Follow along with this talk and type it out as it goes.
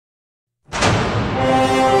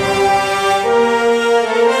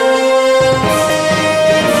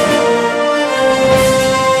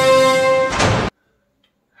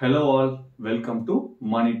welcome to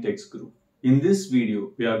Money Text Group. In this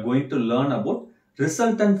video, we are going to learn about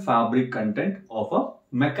resultant fabric content of a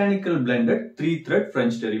mechanical blended 3-thread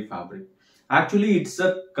French terry fabric. Actually, it's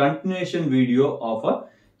a continuation video of a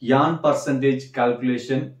yarn percentage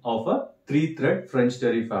calculation of a 3-thread French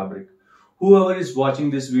terry fabric. Whoever is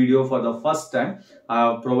watching this video for the first time, I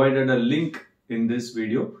have provided a link in this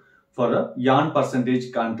video for a yarn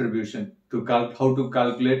percentage contribution to how to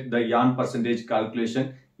calculate the yarn percentage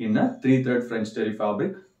calculation in a 3-thread French terry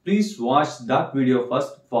fabric. Please watch that video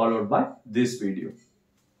first, followed by this video.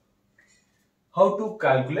 How to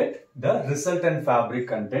calculate the resultant fabric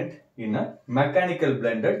content in a mechanical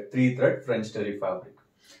blended 3-thread French terry fabric.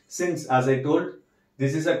 Since, as I told,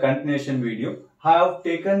 this is a continuation video, I have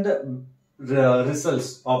taken the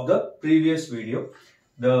results of the previous video.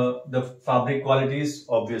 The fabric quality is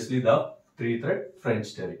obviously the 3-thread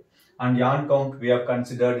French terry. And yarn count we have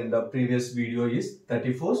considered in the previous video is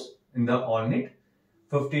 34 in the all knit,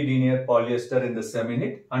 50 denier polyester in the semi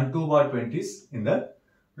knit, and 2/20s in the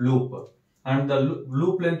loop. And the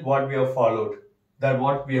loop length what we have followed, that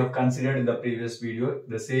what we have considered in the previous video,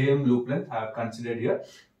 the same loop length I have considered here,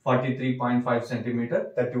 43.5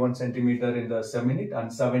 centimeter, 31 centimeter in the semi knit,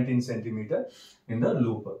 and 17 centimeter in the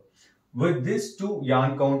loop. With these two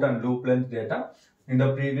yarn count and loop length data, in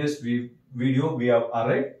the previous video we have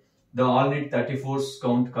arrived. The all knit 34's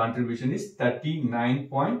count contribution is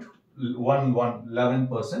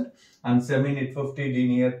 39.11%, and semi knit 50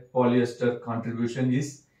 denier polyester contribution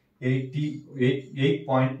is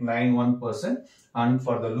 8.91%, and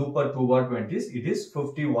for the looper 2/20s it is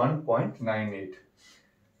 51.98.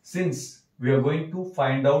 Since we are going to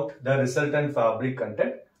find out the resultant fabric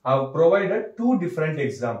content, I have provided two different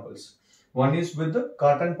examples. One is with the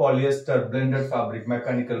cotton polyester blended fabric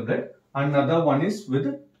mechanical blend, and another one is with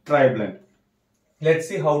the tri-blend. Let's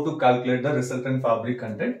see how to calculate the resultant fabric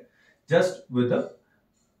content just with the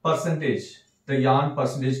percentage, the yarn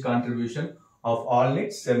percentage contribution of all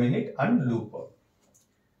knit, semi knit, and looper.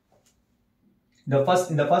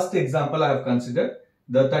 In the first example I have considered,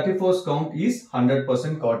 the 34's count is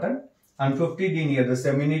 100% cotton, and 50 denier, the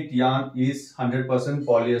semi knit yarn is 100%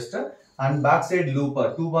 polyester, and backside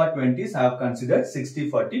looper 2/20s I have considered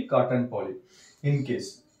 60/40 cotton poly. In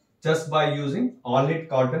case, just by using all knit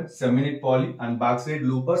cotton, semi knit poly, and backside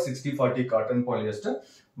looper 60/40 cotton polyester,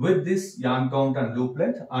 with this yarn count and loop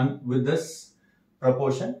length and with this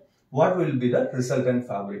proportion, what will be the resultant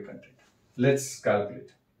fabric content? Let's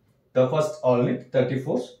calculate. The first all knit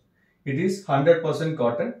 34's, it is 100%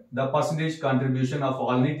 cotton. The percentage contribution of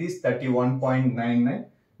all knit is 39.11.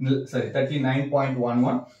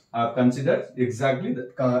 I have considered exactly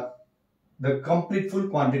the complete full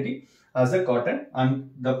quantity as a cotton, and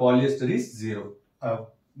the polyester is 0,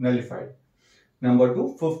 nullified. Number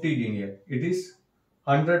 2, 50 denier. It is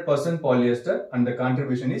 100% polyester and the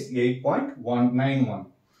contribution is 8.191.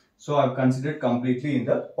 So I have considered completely in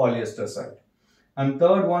the polyester side. And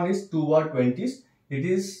third one is 2/20s. It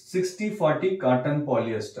is 60/40 cotton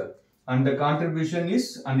polyester, and the contribution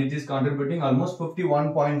is, and it is contributing almost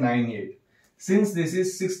 51.98. Since this is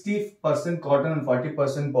 60% cotton and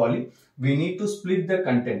 40% poly, we need to split the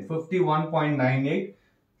content. 51.98,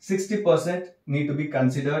 60% need to be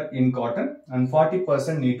considered in cotton and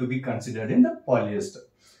 40% need to be considered in the polyester.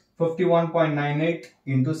 51.98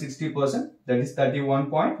 into 60%, that is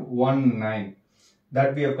 31.19.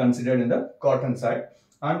 That we have considered in the cotton side,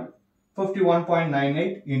 and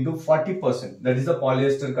 51.98 into 40%, that is the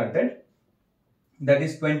polyester content, that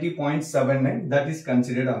is 20.79, that is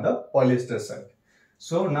considered on the polyester side.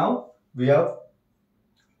 So now we have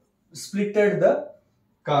splitted the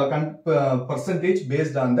percentage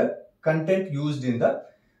based on the content used in the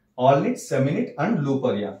all knit, semi knit, and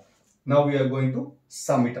looper yarn. Now we are going to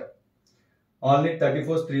sum it up. All knit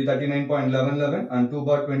 34's 39.11 and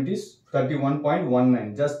 2/20's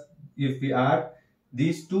 31.19. Just if we add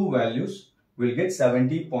these two values, we'll get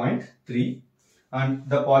 70.3, and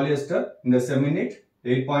the polyester in the semi knit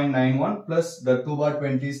 8.91 plus the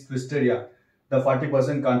 2/20's twisted yarn, the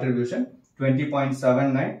 40% contribution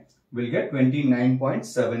 20.79, will get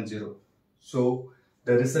 29.70. So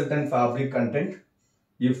the resultant fabric content,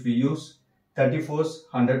 if we use 34's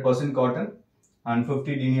 100% cotton and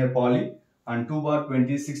 50 denier poly and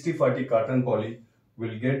 2/20 60/40 cotton poly,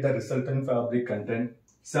 will get the resultant fabric content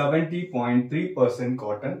 70.3%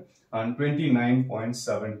 cotton and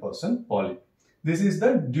 29.7% poly. This is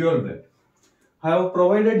the dual blend. I have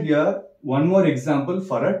provided here one more example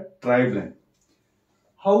for a tri-blend.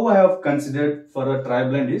 How I have considered for a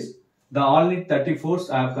tri-blend is, the all knit 34's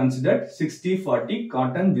I have considered 60/40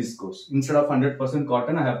 cotton viscose. Instead of 100%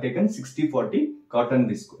 cotton, I have taken 60/40 cotton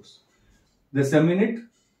viscose. The semi knit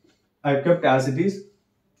I kept as it is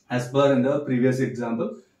as per in the previous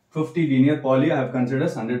example. 50 linear poly I have considered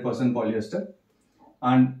as 100% polyester,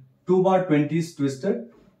 and 2 bar 20 is twisted.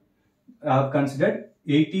 I have considered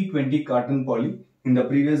 80-20 cotton poly. In the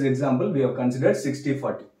previous example, we have considered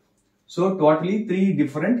 60-40. So totally 3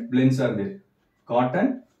 different blends are there: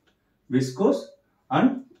 cotton, viscose,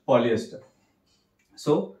 and polyester.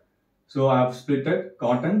 So I have splitted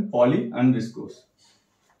cotton, poly, and viscose.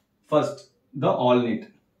 First, the all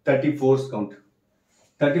knit 34's count.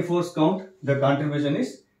 34's count, the contribution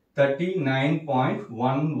is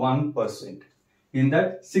 39.11%. In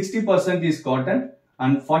that, 60% is cotton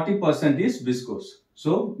and 40% is viscose.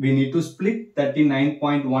 So we need to split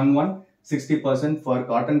 39.11, 60% for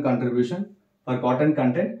cotton contribution, for cotton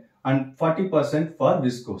content, and 40% for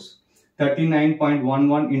viscose.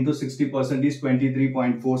 39.11 into 60% is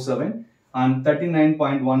 23.47, and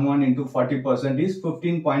 39.11 into 40% is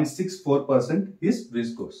 15.64% is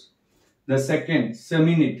viscose. The second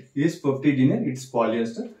semi-knit is 50 linear, it's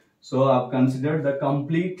polyester. So I have considered the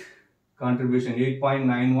complete contribution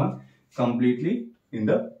 8.91 completely in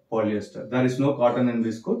the polyester. There is no cotton and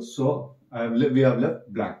viscose, so we have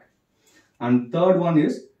left black. And third one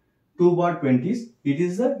is 2 bar 20s. It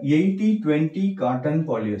is a 80-20 cotton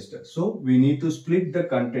polyester. So we need to split the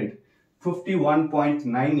content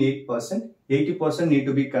 51.98%. 80% need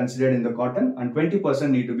to be considered in the cotton and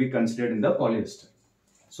 20% need to be considered in the polyester.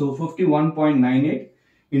 So 51.98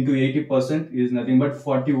 into 80% is nothing but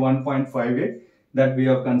 41.58 that we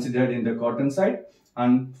have considered in the cotton side,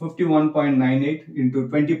 and 51.98 into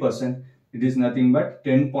 20% it is nothing but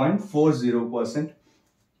 10.40%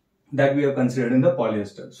 that we have considered in the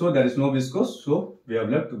polyester. So there is no viscose, so we have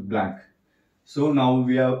left blank. So now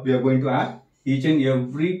we are going to add each and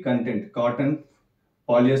every content: cotton,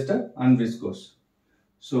 polyester, and viscose.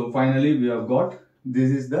 So finally we have got,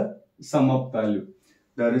 this is the sum up value.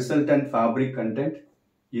 The resultant fabric content,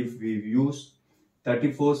 if we use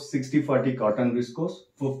 34 60 40 cotton viscose,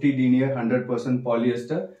 50 linear 100%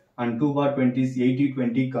 polyester, and 2 bar 20 is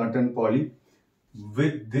 80-20 cotton poly,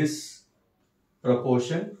 with this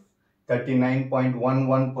proportion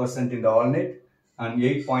 39.11% in the all knit and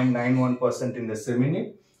 8.91% in the semi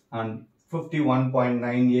knit and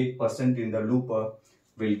 51.98% in the looper,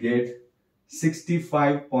 will get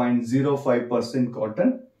 65.05%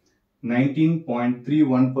 cotton,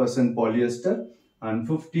 19.31% polyester, and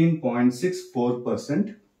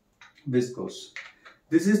 15.64% viscose.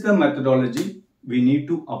 This is the methodology we need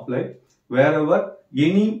to apply wherever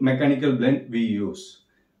any mechanical blend we use.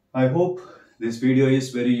 I hope this video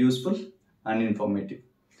is very useful and informative.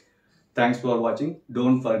 Thanks for watching.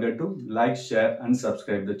 Don't forget to like, share, and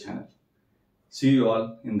subscribe the channel. See you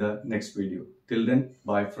all in the next video. Till then,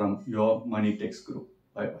 bye from your Money Text Group.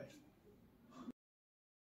 Bye bye.